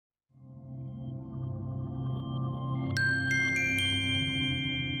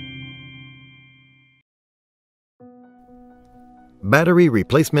Battery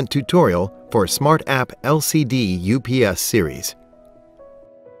Replacement Tutorial for Smart App LCD UPS Series.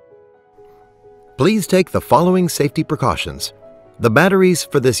 Please take the following safety precautions. The batteries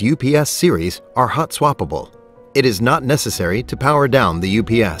for this UPS series are hot swappable. It is not necessary to power down the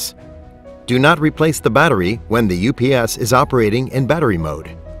UPS. Do not replace the battery when the UPS is operating in battery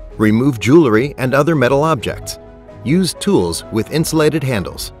mode. Remove jewelry and other metal objects. Use tools with insulated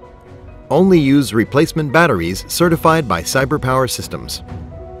handles. Only use replacement batteries certified by CyberPower systems.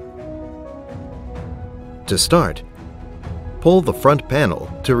 To start, pull the front panel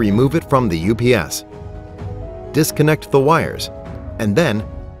to remove it from the UPS. Disconnect the wires and then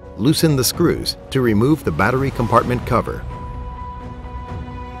loosen the screws to remove the battery compartment cover.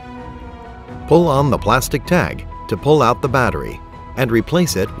 Pull on the plastic tag to pull out the battery and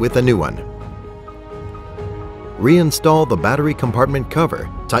replace it with a new one. Reinstall the battery compartment cover.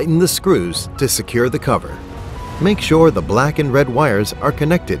 Tighten the screws to secure the cover. Make sure the black and red wires are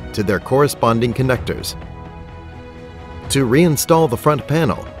connected to their corresponding connectors. To reinstall the front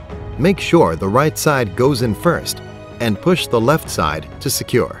panel, make sure the right side goes in first and push the left side to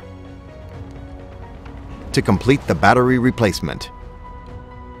secure. To complete the battery replacement,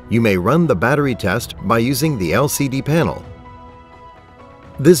 you may run the battery test by using the LCD panel.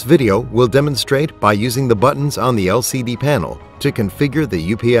 This video will demonstrate by using the buttons on the LCD panel to configure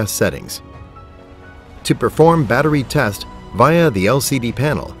the UPS settings. To perform battery test via the LCD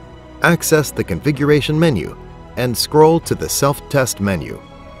panel, access the configuration menu and scroll to the self-test menu.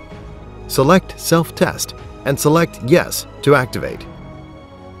 Select self-test and select yes to activate.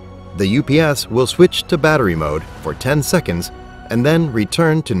 The UPS will switch to battery mode for 10 seconds and then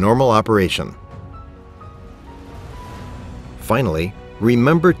return to normal operation. Finally,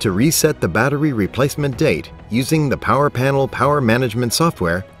 remember to reset the battery replacement date using the Power Panel Power Management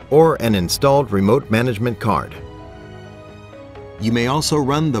software or an installed remote management card. You may also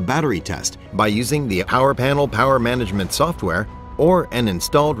run the battery test by using the Power Panel Power Management software or an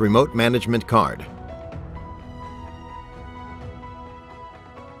installed remote management card.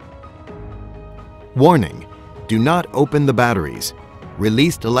 Warning: do not open the batteries.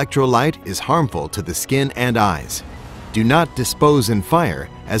 Released electrolyte is harmful to the skin and eyes. Do not dispose in fire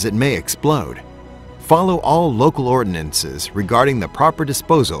as it may explode. Follow all local ordinances regarding the proper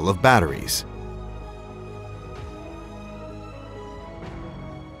disposal of batteries.